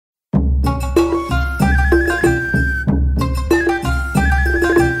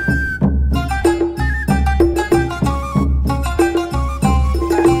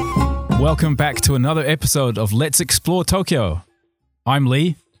Welcome back to another episode of Let's Explore Tokyo. I'm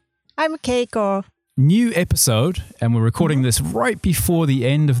Lee. I'm Keiko. New episode, and we're recording this right before the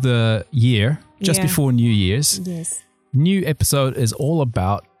end of the year, just before New Year's. Yes. New episode is all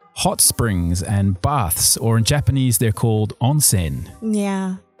about hot springs and baths, or in Japanese they're called onsen.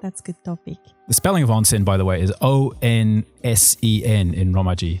 Yeah, that's a good topic. The spelling of onsen, by the way, is Onsen in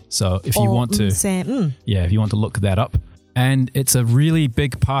Romaji. So if you want to, if you want to look that up. And it's a really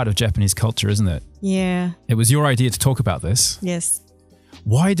big part of Japanese culture, isn't it? Yeah. It was your idea to talk about this. Yes.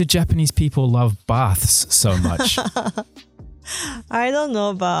 Why do Japanese people love baths so much? I don't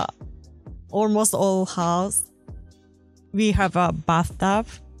know, but almost all house we have a bathtub,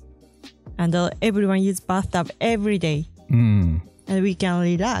 and everyone uses bathtub every day, and we can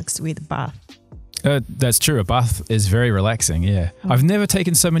relax with bath. That's true. A bath is very relaxing, yeah. I've never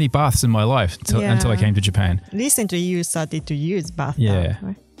taken so many baths in my life until I came to Japan. Recently, you started to use bathtub. Yeah.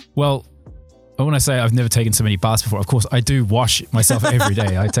 Right? Well, when I say I've never taken so many baths before, of course, I do wash myself every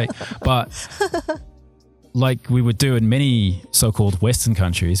day. But like we would do in many so-called Western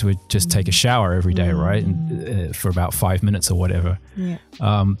countries, we'd just take a shower every day, right? And, for about 5 minutes or whatever. Yeah.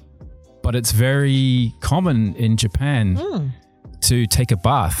 But it's very common in Japan to take a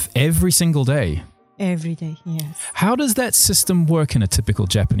bath every single day. Every day, yes. How does that system work in a typical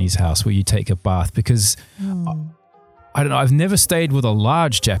Japanese house where you take a bath? Because I don't know, I've never stayed with a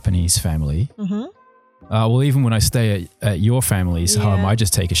large Japanese family. Well, even when I stay at your family's home, I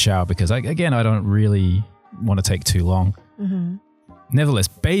just take a shower because, I don't really want to take too long. Nevertheless,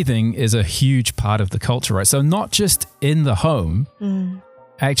 bathing is a huge part of the culture, right? So not just in the home,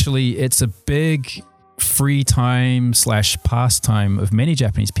 actually, it's a big free time / pastime of many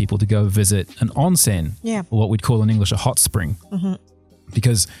Japanese people to go visit an onsen, or what we'd call in English a hot spring,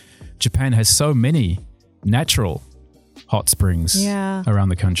 because Japan has so many natural hot springs around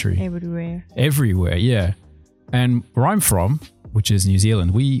the country. Everywhere, yeah. And where I'm from, which is New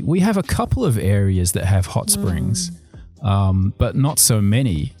Zealand, we have a couple of areas that have hot springs, but not so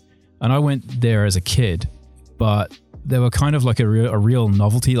many. And I went there as a kid, but they were kind of like a real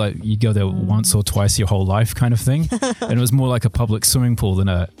novelty, like you go there once or twice your whole life kind of thing. And it was more like a public swimming pool than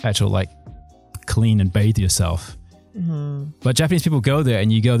a actual like clean and bathe yourself. But Japanese people go there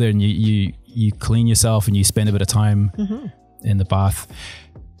and you clean yourself and you spend a bit of time in the bath.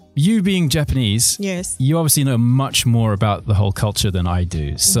 You being Japanese, you obviously know much more about the whole culture than I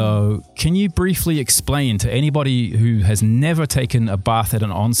do. So can you briefly explain to anybody who has never taken a bath at an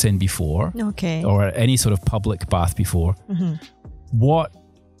onsen before, or at any sort of public bath before, what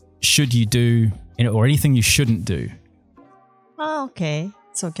should you do or anything you shouldn't do? Okay.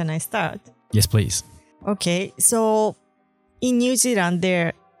 So can I start? Yes, please. Okay. So in New Zealand, there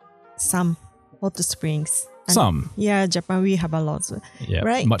are some hot springs. Yeah, Japan, we have a lot. Yeah,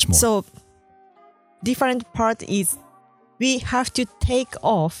 right? Much more. So, different part is we have to take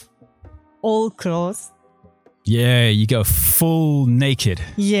off all clothes. Yeah, you go full naked.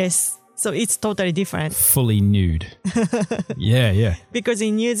 Yes. So, it's totally different. Fully nude. Yeah. Because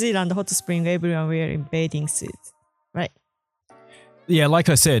in New Zealand, hot spring, everyone wearing bathing suits, right? Yeah, like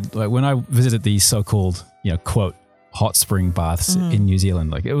I said, like when I visited these so-called, quote, hot spring baths in New Zealand,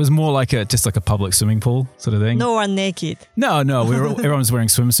 like it was more like just like a public swimming pool sort of thing. No one naked. No, everyone was wearing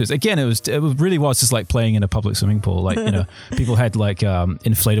swimsuits. Again, it really was just like playing in a public swimming pool. Like people had like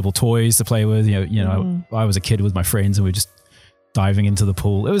inflatable toys to play with. I was a kid with my friends and we were just diving into the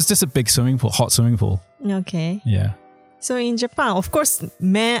pool. It was just a big swimming pool, hot swimming pool. Okay. Yeah. So in Japan, of course,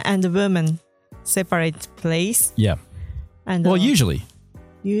 men and women separate place. Yeah. And usually,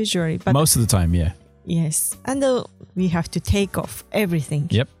 but most of the time, yeah. Yes, and we have to take off everything.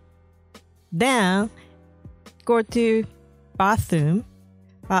 Yep. Then go to bathroom.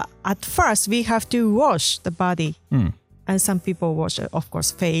 But at first, we have to wash the body. And some people wash, of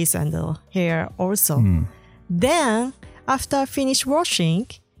course, face and hair also. Then, after finish washing,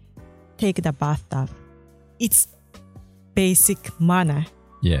 take the bathtub. It's basic manner.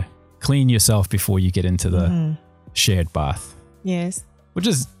 Yeah. Clean yourself before you get into the shared bath. Yes. Which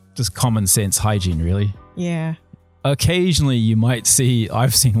is just common sense hygiene, really. Yeah. Occasionally you might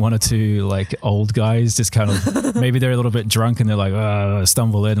I've seen one or two like old guys just kind of, maybe they're a little bit drunk and they're like,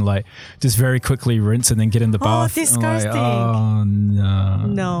 stumble in and like just very quickly rinse and then get in the bath. Oh, disgusting. Oh,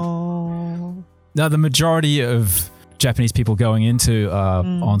 no. No, the majority of Japanese people going into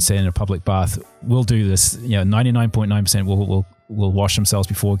onsen or public bath will do this. 99.9% will wash themselves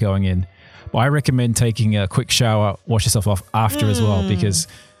before going in. But I recommend taking a quick shower, wash yourself off after as well, because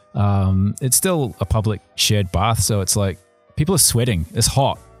it's still a public shared bath. So it's like people are sweating. It's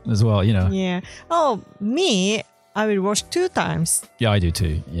hot as well, Yeah. Oh, me, I will wash 2 times. Yeah, I do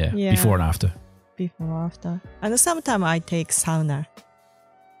too. Yeah. Yeah. Before and after. Before, after. And sometimes I take sauna.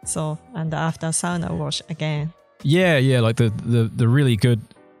 So, and after sauna, wash again. Yeah, like the really good,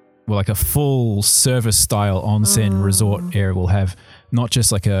 well, like a full service style onsen resort area will have not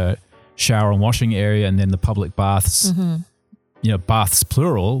just like a shower and washing area and then the public baths, baths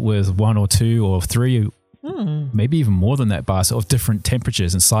plural with 1 or 2 or 3, maybe even more than that baths of different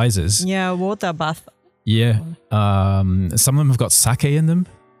temperatures and sizes. Yeah, water bath. Yeah. Some of them have got sake in them.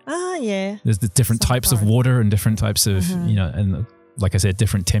 Ah, yeah. There's the different types of water and different types of, and like I said,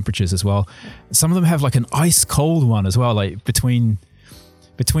 different temperatures as well. Some of them have like an ice cold one as well. Like between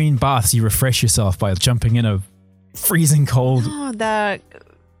baths, you refresh yourself by jumping in a freezing cold. Oh, the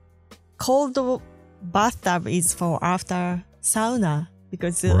cold bathtub is for after sauna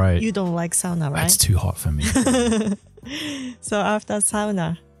because you don't like sauna, right? That's too hot for me. So after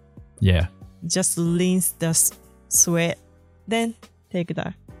sauna, just rinse the sweat, then take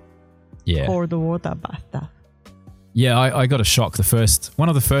the cold water bathtub. Yeah, I got a shock. One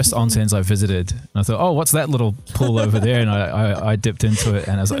of the first onsens I visited, and I thought, oh, what's that little pool over there? And I dipped into it,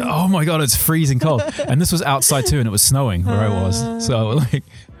 and I was like, oh my God, it's freezing cold. And this was outside too, and it was snowing where I was. So like,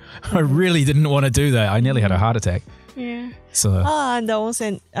 I really didn't want to do that. I nearly had a heart attack. Yeah. So. And the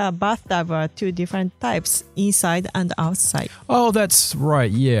onsen bathtub are 2 different types, inside and outside. Oh, that's right.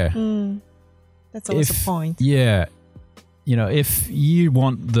 Yeah. That's also the point. Yeah. If you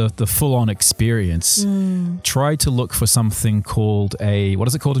want the full-on experience, try to look for something called what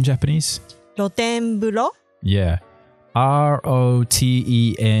is it called in Japanese? Rotenburo? Yeah.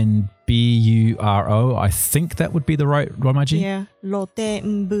 Rotenburo. I think that would be the right Romaji. Yeah.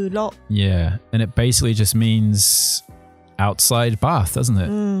 Rotenburo. Yeah. And it basically just means outside bath, doesn't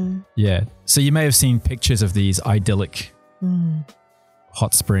it? Yeah. So you may have seen pictures of these idyllic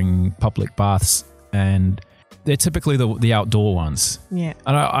hot spring public baths, and they're typically the outdoor ones. Yeah.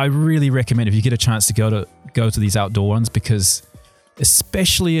 And I really recommend if you get a chance to go to these outdoor ones, because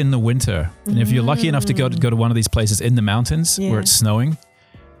especially in the winter, and if you're lucky enough to go to one of these places in the mountains where it's snowing,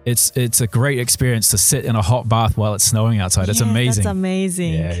 it's a great experience to sit in a hot bath while it's snowing outside. It's amazing. That's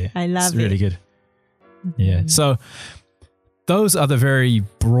amazing. Yeah. I love it. It's really good. Yeah. So those are the very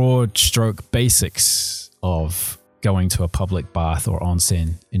broad stroke basics of going to a public bath or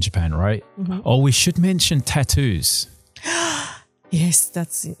onsen in Japan, right? Oh, we should mention tattoos. Yes,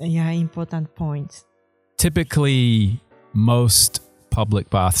 that's important point. Typically, most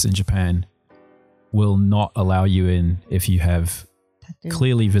public baths in Japan will not allow you in if you have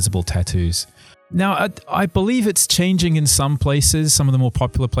clearly visible tattoos. Now, I believe it's changing in some places, some of the more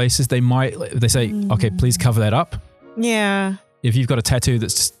popular places. They say, okay, please cover that up. Yeah. If you've got a tattoo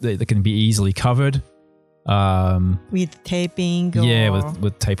that can be easily covered, with taping,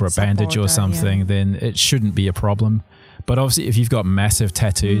 with tape or a bandage or something, then it shouldn't be a problem. But obviously, if you've got massive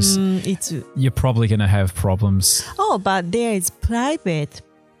tattoos, you're probably going to have problems. Oh, but there is private.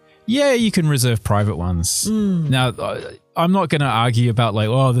 Yeah, you can reserve private ones. Now, I'm not going to argue about like,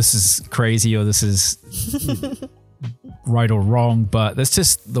 oh, this is crazy or this is right or wrong, but that's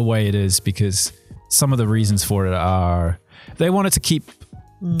just the way it is, because some of the reasons for it are they wanted to keep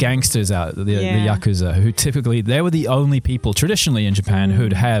gangsters out, the Yakuza, who typically, they were the only people traditionally in Japan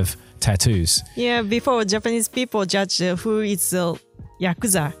who'd have tattoos. Yeah, before Japanese people judge who is a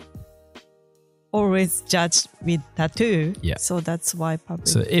Yakuza, always judged with tattoo. Yeah. So that's why public.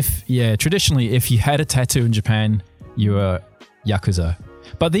 So traditionally, if you had a tattoo in Japan, you were Yakuza.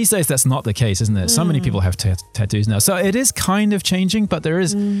 But these days, that's not the case, isn't it? So many people have tattoos now. So it is kind of changing, but there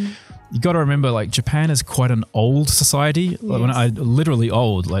is... You got to remember, like, Japan is quite an old society. Yes. Like, literally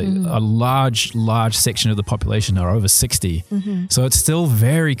old. Like, a large section of the population are over 60. So it's still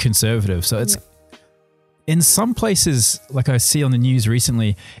very conservative. So it's in some places, like I see on the news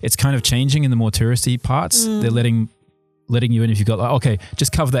recently, it's kind of changing in the more touristy parts. They're letting you in if you've got, like, okay,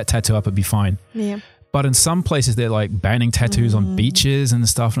 just cover that tattoo up, it'd be fine. Yeah. But in some places, they're like banning tattoos on beaches and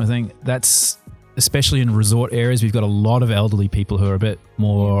stuff. And I think that's, especially in resort areas, we've got a lot of elderly people who are a bit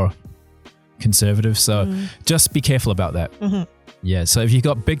more conservative. So just be careful about that. Yeah. So if you've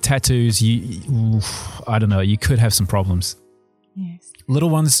got big tattoos, I don't know, you could have some problems. Yes. Little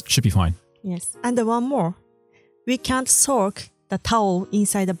ones should be fine. Yes. And one more. We can't soak the towel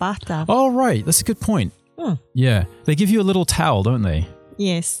inside the bathtub. Oh, right. That's a good point. Yeah. They give you a little towel, don't they?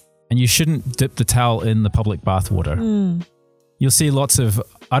 Yes. And you shouldn't dip the towel in the public bath water. You'll see lots of,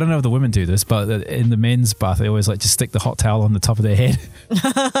 I don't know if the women do this, but in the men's bath, they always like to stick the hot towel on the top of their head.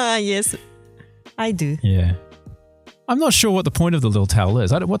 Yes, I do. Yeah. I'm not sure what the point of the little towel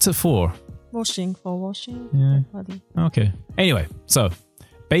is. What's it for? Washing. Yeah. Body. Okay. Anyway, so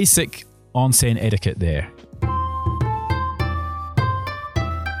basic onsen etiquette there.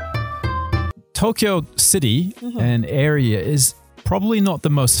 Tokyo City and area is probably not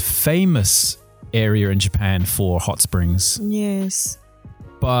the most famous area in Japan for hot springs. Yes.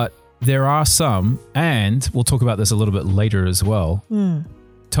 But there are some, and we'll talk about this a little bit later as well.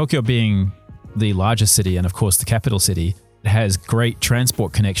 Tokyo being the largest city and, of course, the capital city, it has great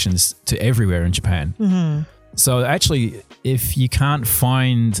transport connections to everywhere in Japan. So actually, if you can't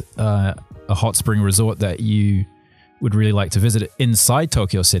find a hot spring resort that you would really like to visit inside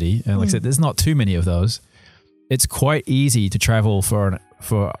Tokyo City, and like I said, there's not too many of those, it's quite easy to travel for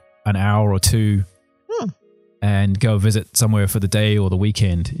an hour or two and go visit somewhere for the day or the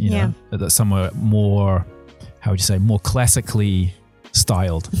weekend, you know, that's somewhere more, how would you say, more classically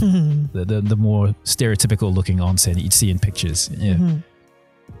styled, the more stereotypical looking onsen that you'd see in pictures.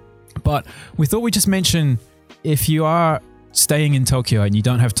 But we thought we'd just mention, if you are staying in Tokyo and you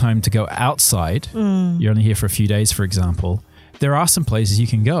don't have time to go outside, you're only here for a few days, for example, there are some places you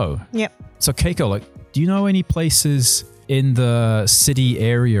can go. So Keiko, like, do you know any places in the city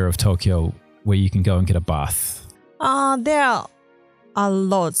area of Tokyo where you can go and get a bath? There are a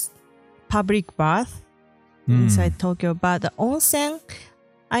lot public bath inside Tokyo, but the onsen,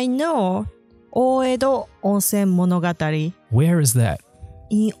 I know Oedo Onsen Monogatari. Where is that?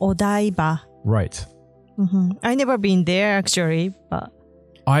 In Odaiba. Right. I never been there actually, but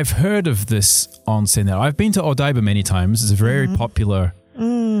I've heard of this onsen there. I've been to Odaiba many times. It's a very popular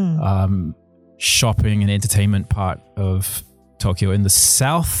shopping and entertainment part of Tokyo in the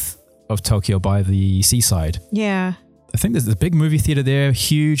south of Tokyo by the seaside. Yeah. I think there's a big movie theater there,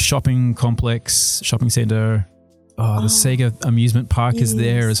 huge shopping complex, shopping center. The Sega amusement park is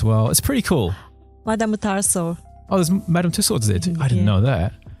there as well. It's pretty cool. Madame Tussauds. Oh, there's Madame Tussauds there too. I didn't know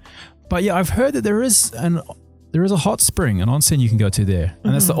that. But yeah, I've heard that there is a hot spring, an onsen you can go to there.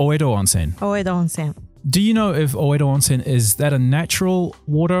 And that's the Oedo Onsen. Oedo Onsen. Do you know if Oedo Onsen, is that a natural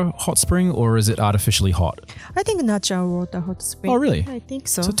water hot spring or is it artificially hot? I think natural water hot spring. Oh, really? I think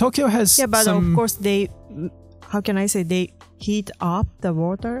so. So Tokyo has but of course they heat up the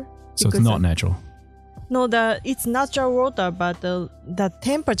water. So it's not natural? No, it's natural water, but the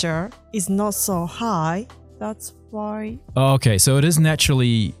temperature is not so high. That's why. Oh, okay, so it is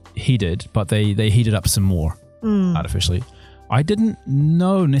naturally heated, but they heat it up some more artificially. I didn't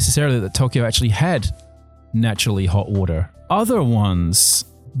know necessarily that Tokyo actually had naturally hot water. Other ones,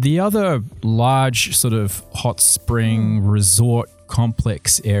 the other large sort of hot spring resort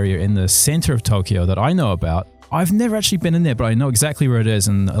complex area in the center of Tokyo that I know about, I've never actually been in there, but I know exactly where it is,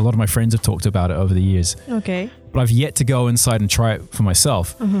 and a lot of my friends have talked about it over the years. Okay. But I've yet to go inside and try it for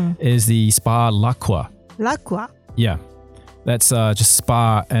myself, is the Spa L'Aqua. L'Aqua? Yeah. That's just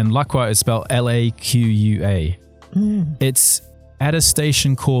spa, and L'Aqua is spelled L-A-Q-U-A. It's at a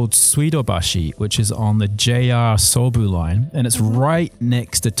station called Suidobashi, which is on the JR Sobu line, and it's right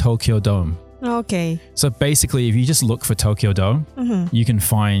next to Tokyo Dome. Okay. So basically, if you just look for Tokyo Dome, you can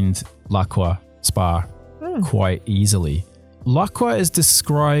find L'Aqua Spa quite easily. L'Aqua is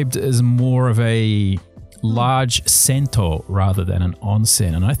described as more of a large sento rather than an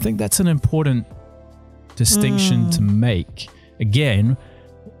onsen, and I think that's an important distinction to make. Again,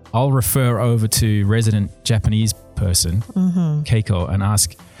 I'll refer over to resident Japanese person, Keiko, and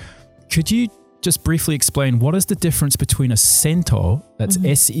ask, could you just briefly explain what is the difference between a sento, that's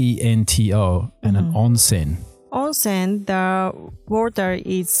S-E-N-T-O, and an onsen? Onsen, the water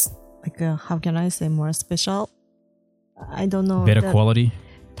is like how can I say, more special? I don't know. Better quality?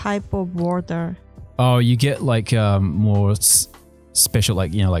 Type of water. Oh, you get like more special,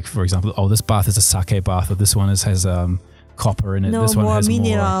 like, you know, like for example, this bath is a sake bath, or this one has copper in it. No, this one more has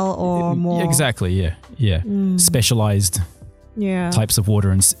mineral or more. Exactly, yeah. Specialized types of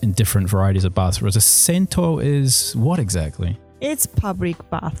water in different varieties of baths. Whereas a sento is what exactly? It's public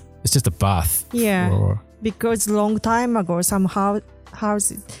bath. It's just a bath. Yeah, because long time ago, some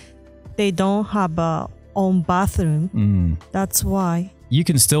houses, they don't have a own bathroom. That's why. You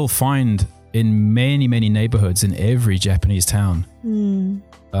can still find in many, many neighborhoods in every Japanese town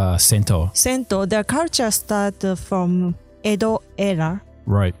sento. Sento, the culture started from Edo era.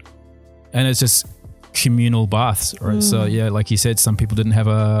 Right. And it's just communal baths, right? So yeah, like you said, some people didn't have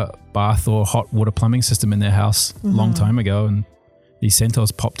a bath or hot water plumbing system in their house a long time ago, and these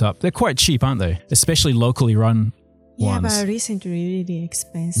sentos popped up. They're quite cheap, aren't they? Especially locally run ones. But recently really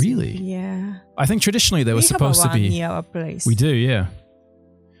expensive. Really? Yeah. I think traditionally they were supposed to be. We have one near our place. We do, yeah.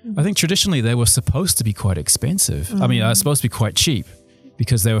 I think traditionally they were supposed to be quite expensive. I mean, supposed to be quite cheap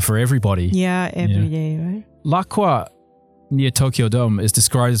because they were for everybody. Yeah, every day, right? L'Aqua near Tokyo Dome is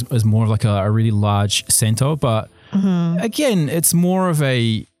described as more of like a really large sento, but again, it's more of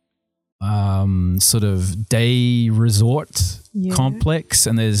a sort of day resort complex,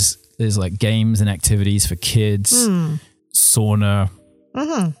 and there's There's like games and activities for kids, sauna,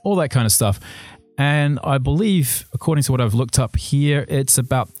 all that kind of stuff. And I believe, according to what I've looked up here, it's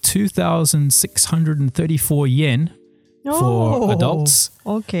about 2,634 yen for adults.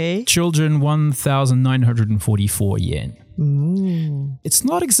 Okay. Children, 1,944 yen. It's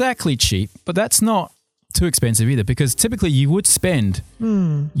not exactly cheap, but that's not too expensive either, because typically you'd spend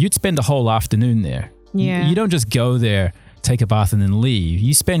a whole afternoon there. Yeah. You don't just go there, take a bath and then leave.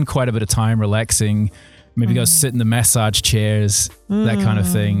 You spend quite a bit of time relaxing, maybe go sit in the massage chairs, that kind of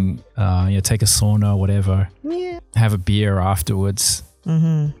thing. Take a sauna or whatever. Yeah. Have a beer afterwards.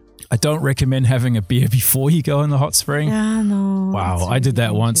 I don't recommend having a beer before you go in the hot spring. Yeah, no. Wow, I did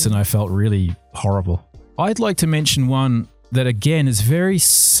that once and I felt really horrible. I'd like to mention one that again is very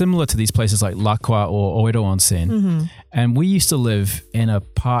similar to these places like Lakwa or Oedo Onsen. And we used to live in a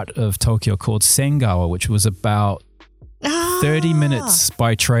part of Tokyo called Sengawa, which was about 30 minutes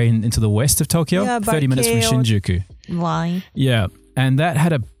by train into the west of Tokyo, 30 minutes from Shinjuku. Why? Yeah, and that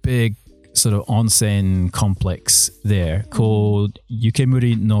had a big sort of onsen complex there called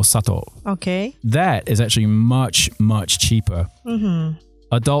Yukemuri no Sato. Okay. That is actually much, much cheaper.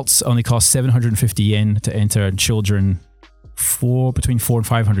 Adults only cost 750 yen to enter, and children between 400 and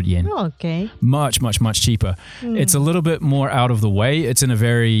 500 yen. Okay. Much, much, much cheaper. It's a little bit more out of the way. It's in a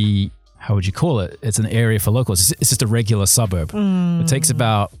very, how would you call it? It's an area for locals. It's just a regular suburb. It takes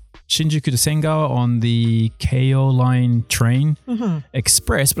about Shinjuku to Sengawa on the Keio line train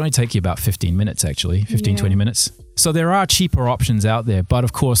express, but only take you about 15 minutes actually, 20 minutes. So there are cheaper options out there, but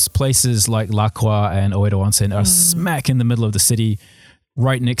of course places like Lakwa and Oedo Onsen are smack in the middle of the city,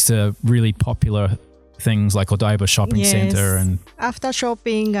 right next to really popular things like Odaiba Shopping Center. And after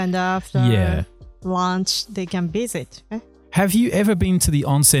shopping and after lunch, they can visit. Have you ever been to the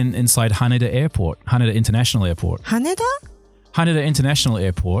onsen inside Haneda Airport, Haneda International Airport? Haneda? Haneda International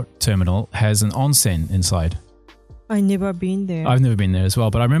Airport terminal has an onsen inside. I never been there. I've never been there as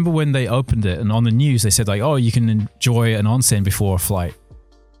well, but I remember when they opened it and on the news they said like, oh, you can enjoy an onsen before a flight.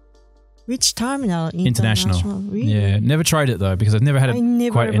 Which terminal? International. Really? Yeah, never tried it though because I've never had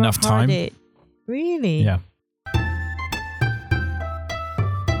quite enough time. It. Really? Yeah.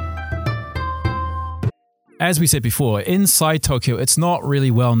 As we said before, inside Tokyo, it's not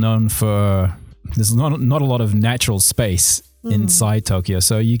really well known for, there's not a lot of natural space inside Tokyo.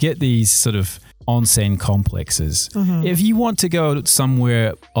 So you get these sort of onsen complexes. If you want to go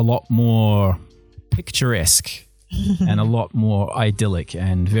somewhere a lot more picturesque and a lot more idyllic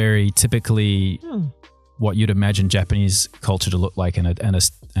and very typically what you'd imagine Japanese culture to look like and a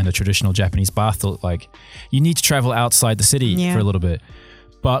traditional Japanese bath to look like, you need to travel outside the city for a little bit.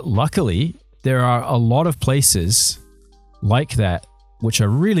 But luckily, there are a lot of places like that which are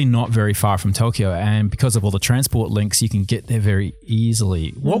really not very far from Tokyo, and because of all the transport links, you can get there very easily.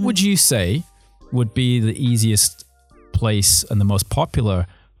 What would you say would be the easiest place and the most popular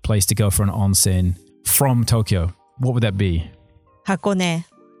place to go for an onsen from Tokyo? What would that be? Hakone.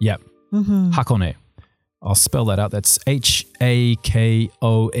 Yep. Hakone. I'll spell that out. That's Hakone.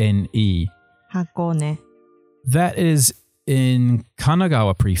 Hakone. That is in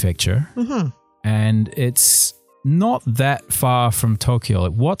Kanagawa Prefecture, and it's not that far from Tokyo.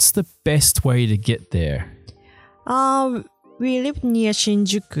 What's the best way to get there? We live near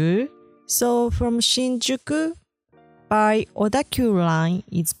Shinjuku, so from Shinjuku by Odakyu line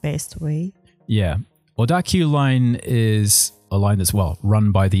is best way. Yeah, Odakyu line is a line that's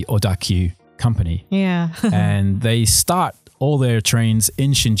run by the Odakyu company. Yeah, and they start all their trains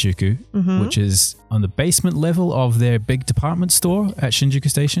in Shinjuku, which is on the basement level of their big department store at Shinjuku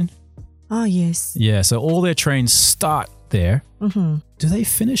Station. Oh, yes. Yeah, so all their trains start there. Do they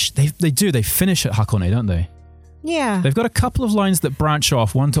finish? They do. They finish at Hakone, don't they? Yeah. They've got a couple of lines that branch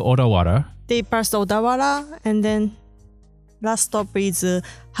off, one to Odawara. They pass Odawara, and then last stop is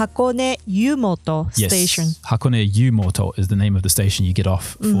Hakone Yumoto Station. Yes, Hakone Yumoto is the name of the station you get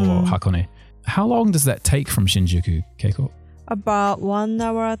off for Hakone. How long does that take from Shinjuku, Keiko? About 1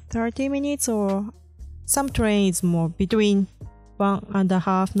 hour 30 minutes, or some trains more, between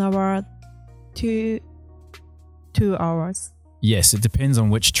 1.5 hours to 2 hours. Yes, it depends on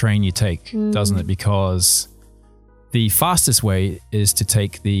which train you take, doesn't it? Because the fastest way is to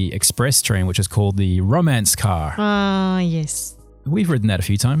take the express train, which is called the romance car. Yes. We've ridden that a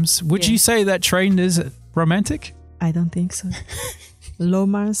few times. Would you say that train is romantic? I don't think so.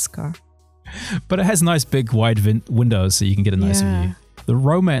 Romance car. But it has nice big wide windows so you can get a nice view. The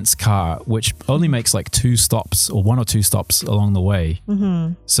romance car, which only makes like 2 stops or 1 or 2 stops along the way.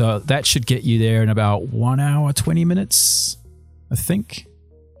 So that should get you there in about 1 hour, 20 minutes, I think,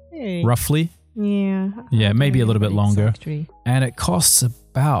 roughly. Yeah. Yeah, maybe a little bit longer. Exactly. And it costs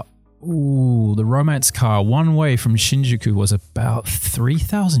about Ooh, the romance car one way from Shinjuku was about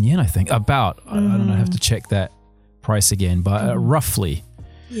 3,000 yen, I think. About. I don't know, I have to check that price again, but roughly.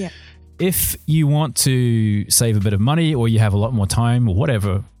 Yeah. If you want to save a bit of money or you have a lot more time or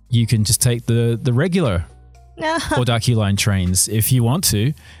whatever, you can just take the regular Odaki line trains if you want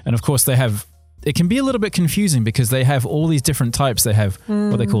to. And of course, it can be a little bit confusing because they have all these different types. They have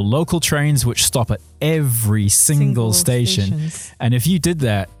what they call local trains, which stop at every single station. Stations. And if you did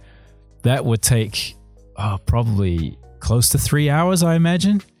that, that would take probably close to 3 hours, I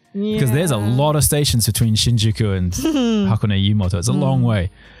imagine. Yeah. Because there's a lot of stations between Shinjuku and Hakone Yumoto. It's a long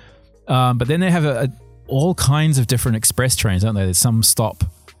way. But then they have all kinds of different express trains, don't they? There's some stop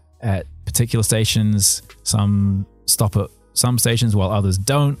at particular stations, some stop at some stations while others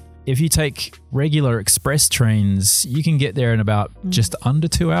don't. If you take regular express trains, you can get there in about just under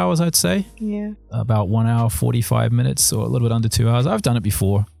 2 hours, I'd say. Yeah. About 1 hour, 45 minutes or a little bit under 2 hours. I've done it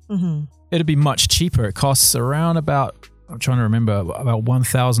before. It'd be much cheaper. It costs around about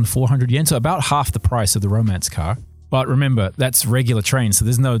 1,400 yen, so about half the price of the romance car. But remember, that's regular train, so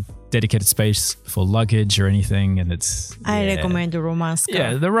there's no dedicated space for luggage or anything, and I recommend the romance car.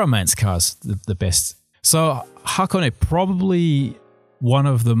 Yeah, the romance car's the best. So Hakone, probably one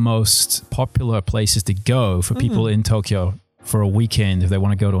of the most popular places to go for people in Tokyo for a weekend if they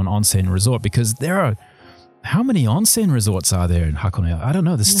want to go to an onsen resort, because there are, how many onsen resorts are there in Hakone? I don't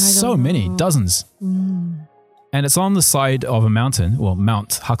know. There's so many, dozens. And it's on the side of a mountain, well,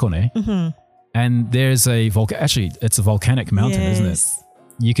 Mount Hakone. And there's a actually, it's a volcanic mountain, isn't it?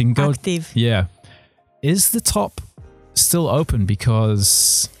 You can go. Active. Yeah. Is the top still open?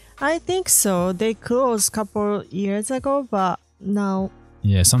 Because I think so. They closed a couple years ago, but now.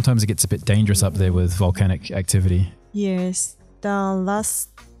 Yeah, sometimes it gets a bit dangerous up there with volcanic activity. Yes. The last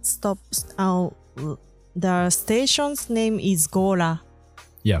stop, the station's name is Gora.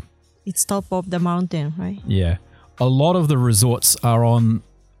 Yeah. It's top of the mountain, right? Yeah. A lot of the resorts are on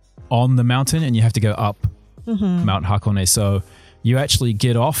the mountain and you have to go up Mount Hakone. So you actually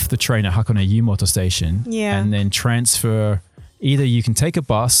get off the train at Hakone Yumoto station and then transfer. Either you can take a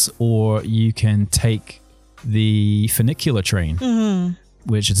bus or you can take the funicular train,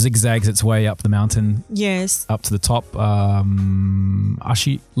 which zigzags its way up the mountain. Yes. Up to the top. Lake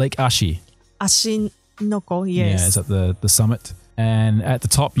Ashi. Ashinoko, yes. Yeah, it's at the summit. And at the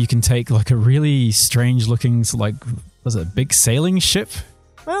top, you can take like a really strange looking, was it a big sailing ship?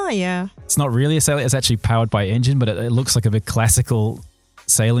 Oh, yeah. It's not really a sailing, it's actually powered by engine, but it looks like a big classical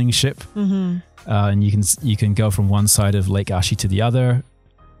sailing ship. And you can go from one side of Lake Ashi to the other.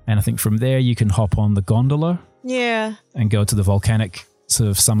 And I think from there, you can hop on the gondola. Yeah. And go to the volcanic sort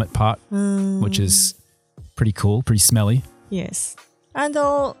of summit part, which is pretty cool, pretty smelly. Yes. And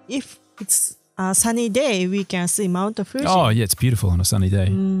if it's a sunny day, we can see Mount Fuji. Oh, yeah, it's beautiful on a sunny day.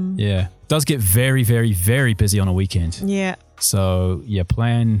 Yeah. It does get very, very, very busy on a weekend. Yeah. So, yeah,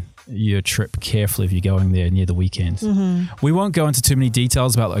 plan your trip carefully if you're going there near the weekend. We won't go into too many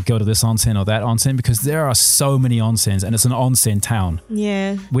details about like go to this onsen or that onsen because there are so many onsens and it's an onsen town.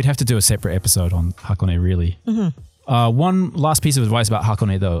 Yeah. We'd have to do a separate episode on Hakone, really. One last piece of advice about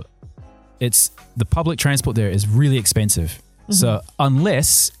Hakone, though. It's the public transport there is really expensive. So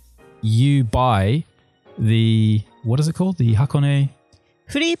unless you buy the, what is it called? The Hakone?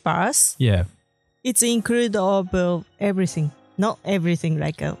 Free pass. Yeah. It's include of everything. Not everything,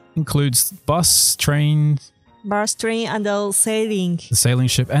 like a includes bus, train, and the sailing. The sailing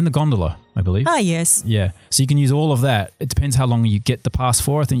ship and the gondola, I believe. Ah, yes. Yeah. So you can use all of that. It depends how long you get the pass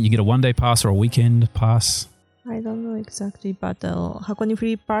for. I think you get a one-day pass or a weekend pass. I don't know exactly, but the Hakone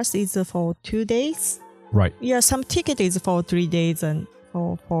Free Pass is for 2 days. Right. Yeah, some ticket is for 3 days and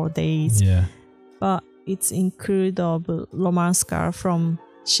for 4 days. Yeah. But it's include of romance car from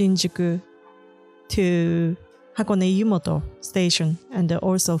Shinjuku to Hakone Yumoto station and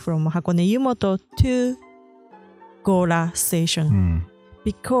also from Hakone Yumoto to Gora station.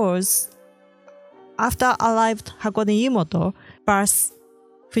 Because after arrived Hakone Yumoto, bus,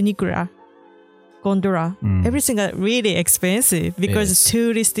 funicular, gondola, everything is really expensive because it's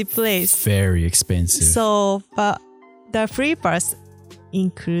touristy place. Very expensive. So, but the free pass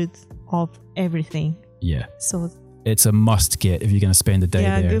includes of everything. Yeah. So it's a must get if you're going to spend a day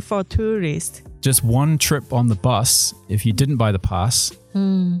there. Yeah, good for tourists. Just one trip on the bus, if you didn't buy the pass,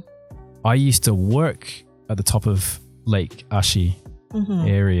 I used to work at the top of Lake Ashi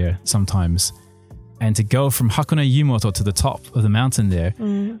area sometimes. And to go from Hakone Yumoto to the top of the mountain there,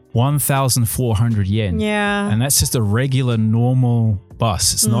 1,400 yen. Yeah. And that's just a regular, normal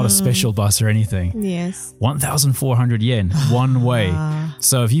bus. It's not a special bus or anything. Yes. 1,400 yen one way.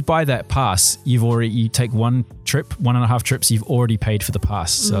 So if you buy that pass, you take one trip, 1.5 trips, you've already paid for the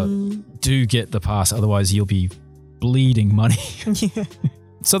pass. So do get the pass, otherwise you'll be bleeding money.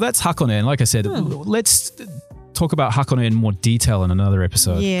 So that's Hakone. And like I said, let's talk about Hakone in more detail in another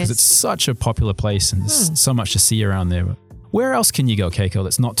episode. Because it's such a popular place and there's so much to see around there. Where else can you go, Keiko,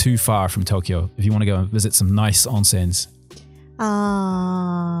 that's not too far from Tokyo if you want to go and visit some nice onsens?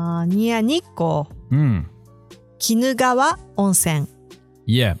 Near Nikko. Kinugawa Onsen.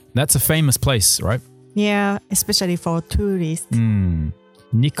 Yeah, that's a famous place, right? Yeah, especially for tourists.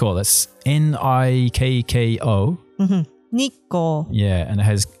 Nikko, that's Nikko. Nikko. Yeah, and it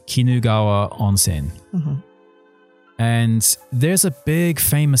has Kinugawa Onsen. And there's a big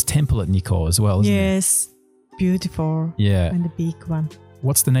famous temple at Nikko as well, isn't there? Yes, beautiful. Yeah. And the big one.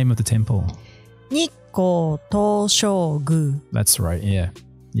 What's the name of the temple? Nikko Toshogu. That's right, yeah.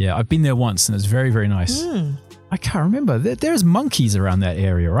 Yeah, I've been there once and it's very, very nice. I can't remember. There's monkeys around that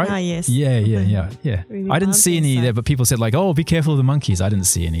area, right? Ah, yes. Yeah. Really I didn't see any there, but people said like, oh, be careful of the monkeys. I didn't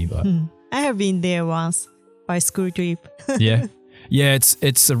see any, but... I have been there once by school trip. Yeah. Yeah,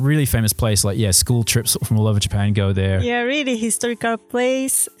 it's a really famous place. Like, yeah, school trips from all over Japan go there. Yeah, really historical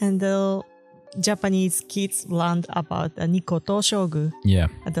place. And the Japanese kids learned about the Nikko Toshogu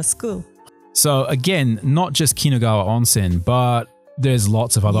at the school. So again, not just Kinugawa Onsen, but there's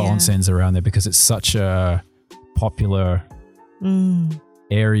lots of other onsens around there because it's such a popular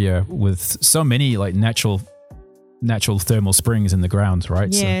area with so many like natural thermal springs in the ground,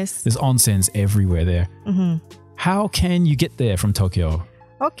 right? Yes. So there's onsens everywhere there. How can you get there from Tokyo?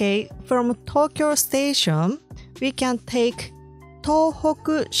 Okay, from Tokyo Station, we can take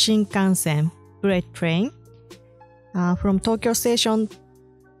Tohoku Shinkansen bullet train from Tokyo Station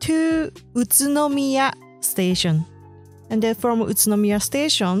to Utsunomiya Station. And then from Utsunomiya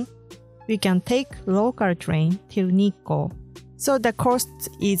Station, we can take local train till Nikko. So the cost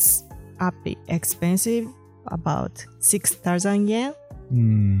is a bit expensive, about 6,000 yen.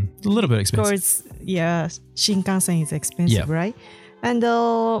 A little bit expensive. Because, Shinkansen is expensive, right? And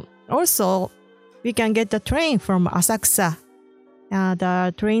also, we can get the train from Asakusa.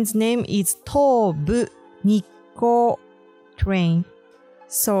 The train's name is Tobu Nikko train.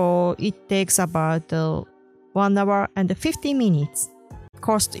 So it takes about 1 hour and 50 minutes.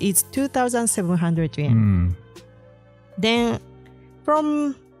 Cost is 2,700 yen. Then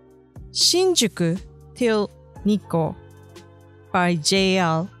from Shinjuku till Nikko by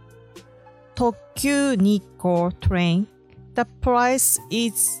JR Tokyu Nikko train, the price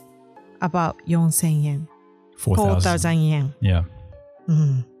is about 4,000 yen. 4,000 yen. Yeah.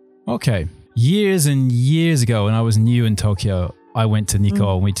 Okay. Years and years ago when I was new in Tokyo, I went to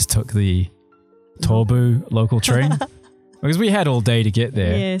Nikko and we just took the Tobu local train because we had all day to get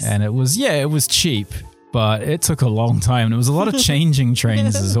there. Yes. And it was cheap, but it took a long time. And it was a lot of changing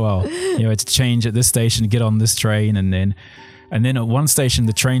trains as well. You had to change at this station to get on this train. And then at one station,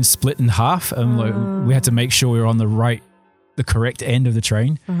 the train split in half and we had to make sure we were on the correct end of the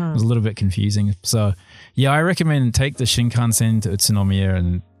train. It was a little bit confusing. So yeah, I recommend take the Shinkansen to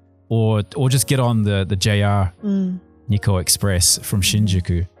Utsunomiya or just get on the JR Nikko Express from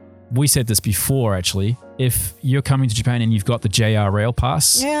Shinjuku. We said this before, actually. If you're coming to Japan and you've got the JR Rail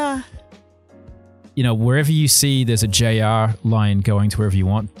Pass, wherever you see there's a JR line going to wherever you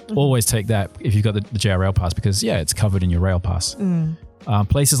want, always take that if you've got the JR Rail Pass because, it's covered in your Rail Pass.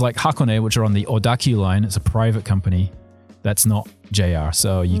 Places like Hakone, which are on the Odakyu line, it's a private company that's not JR,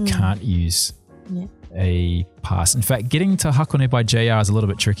 so you can't use a pass. In fact, getting to Hakone by JR is a little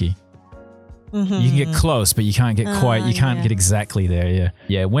bit tricky. You can get close, but you can't get get exactly there.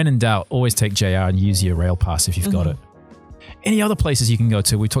 Yeah. When in doubt, always take JR and use your rail pass if you've got it. Any other places you can go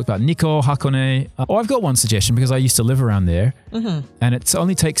to? We talked about Nikko, Hakone. I've got one suggestion because I used to live around there, and it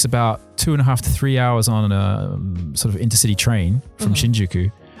only takes about 2.5 to 3 hours on a sort of intercity train from Shinjuku,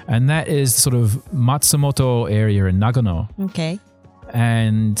 and that is sort of Matsumoto area in Nagano. Okay.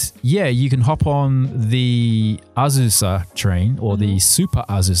 And you can hop on the Azusa train or the Super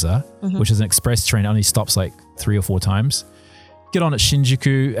Azusa, which is an express train. It only stops like 3 or 4 times. Get on at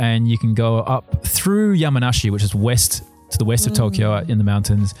Shinjuku and you can go up through Yamanashi, which is to the west of Tokyo in the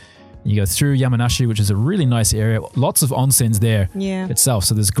mountains. You go through Yamanashi, which is a really nice area. Lots of onsens there itself.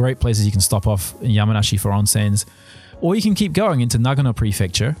 So there's great places you can stop off in Yamanashi for onsens. Or you can keep going into Nagano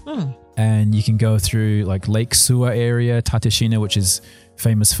Prefecture. And you can go through like Lake Suwa area, Tateshina, which is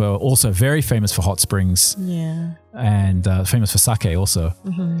famous for very famous for hot springs. Yeah. And famous for sake also.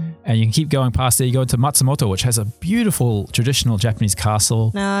 And you can keep going past there. You go into Matsumoto, which has a beautiful traditional Japanese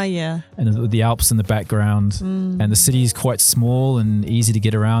castle. Yeah. And the Alps in the background. And the city is quite small and easy to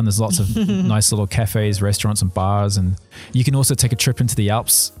get around. There's lots of nice little cafes, restaurants and bars. And you can also take a trip into the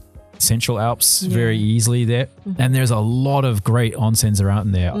Alps, Central Alps, very easily there. And there's a lot of great onsens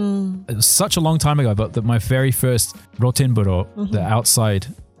around there. It was such a long time ago, but my very first Rotenburo, the outside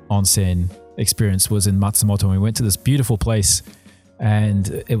onsen experience, was in Matsumoto. And we went to this beautiful place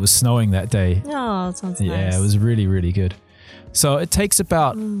and it was snowing that day. Oh, sounds nice. Yeah, it was really, really good. So it takes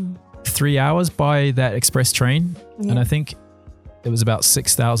about 3 hours by that express train. And I think it was about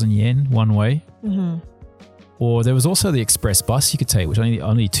 6,000 yen one way. Or there was also the express bus you could take, which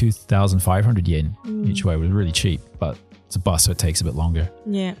only 2,500 yen each way. It was really cheap, but it's a bus, so it takes a bit longer.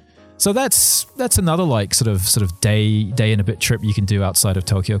 Yeah. So that's another like sort of day and a bit trip you can do outside of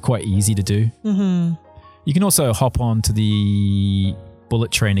Tokyo. Quite easy to do. You can also hop on to the bullet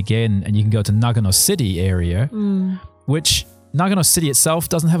train again, and you can go to Nagano City area, which Nagano City itself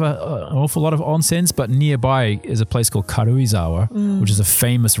doesn't have an awful lot of onsens, but nearby is a place called Karuizawa, which is a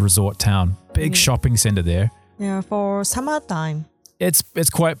famous resort town. Big shopping center there. Yeah, for summertime. It's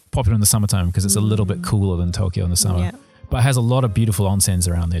quite popular in the summertime because it's a little bit cooler than Tokyo in the summer. Yeah. But it has a lot of beautiful onsens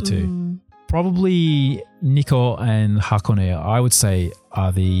around there too. Probably Nikko and Hakone, I would say,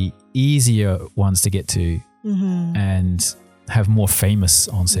 are the easier ones to get to and have more famous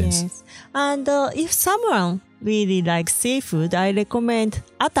onsens. Yes. And if someone really likes seafood, I recommend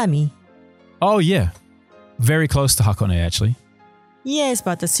Atami. Oh, yeah. Very close to Hakone, actually. Yes,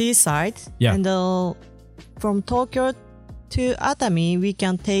 but the seaside. Yeah. And from Tokyo to Atami, we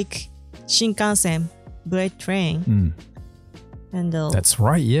can take Shinkansen, bullet train. And that's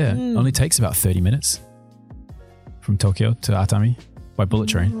right, yeah. Only takes about 30 minutes from Tokyo to Atami by bullet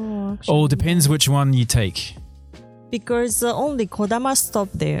train. Oh, depends which one you take. Because only Kodama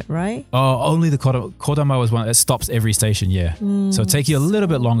stopped there, right? Oh, only the Kodama was one that stops every station, yeah. So it'll take you a little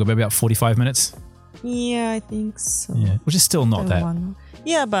bit longer, maybe about 45 minutes. Yeah, I think so. Yeah, which is still not that.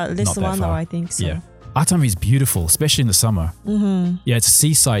 Yeah, but less 1 hour, I think so. Yeah. Atami is beautiful, especially in the summer. Yeah, it's a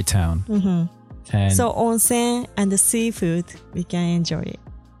seaside town. And so onsen and the seafood, we can enjoy it.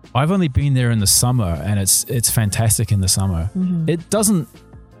 I've only been there in the summer, and it's fantastic in the summer. It doesn't.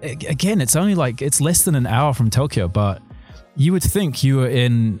 Again, it's only it's less than an hour from Tokyo, but you would think you were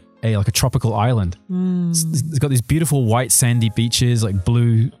in a tropical island. It's got these beautiful white sandy beaches, like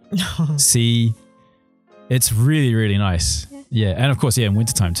blue sea. It's really, really nice. Yeah, and of course, in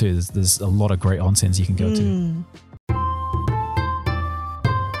wintertime too, there's a lot of great onsens you can go to.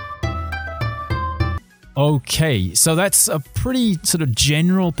 Okay, so that's a pretty sort of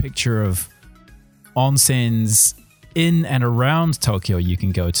general picture of onsens in and around Tokyo you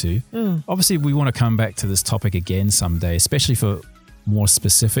can go to. Obviously, we want to come back to this topic again someday, especially for more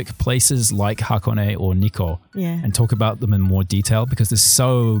specific places like Hakone or Nikko, and talk about them in more detail because there's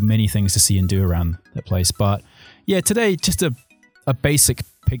so many things to see and do around that place. But yeah, today, just a basic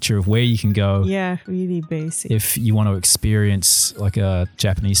picture of where you can go. Yeah, really basic. If you want to experience like a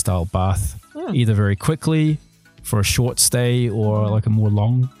Japanese style bath, either very quickly for a short stay or like a more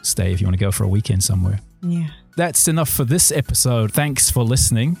long stay if you want to go for a weekend somewhere. Yeah. That's enough for this episode. Thanks for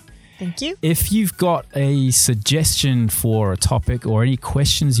listening. Thank you. If you've got a suggestion for a topic or any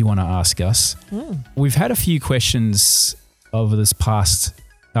questions you want to ask us, we've had a few questions over this past,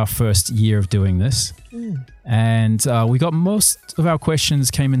 our first year of doing this. And we got most of our questions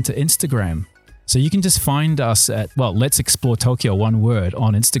came into Instagram. So you can just find us at, Let's Explore Tokyo, one word,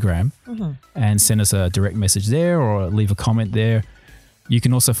 on Instagram and send us a direct message there or leave a comment there. You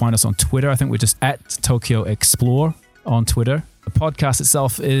can also find us on Twitter. I think we're just at Tokyo Explore on Twitter. The podcast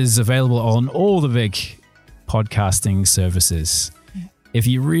itself is available on all the big podcasting services. If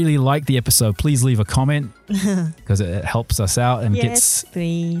you really like the episode, please leave a comment because it helps us out and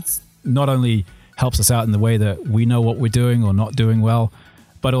please. Not only helps us out in the way that we know what we're doing or not doing well,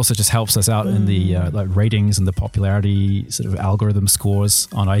 but also just helps us out in the ratings and the popularity sort of algorithm scores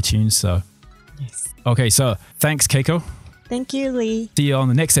on iTunes. So, okay, so thanks, Keiko. Thank you, Lee. See you on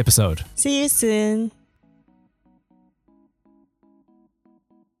the next episode. See you soon.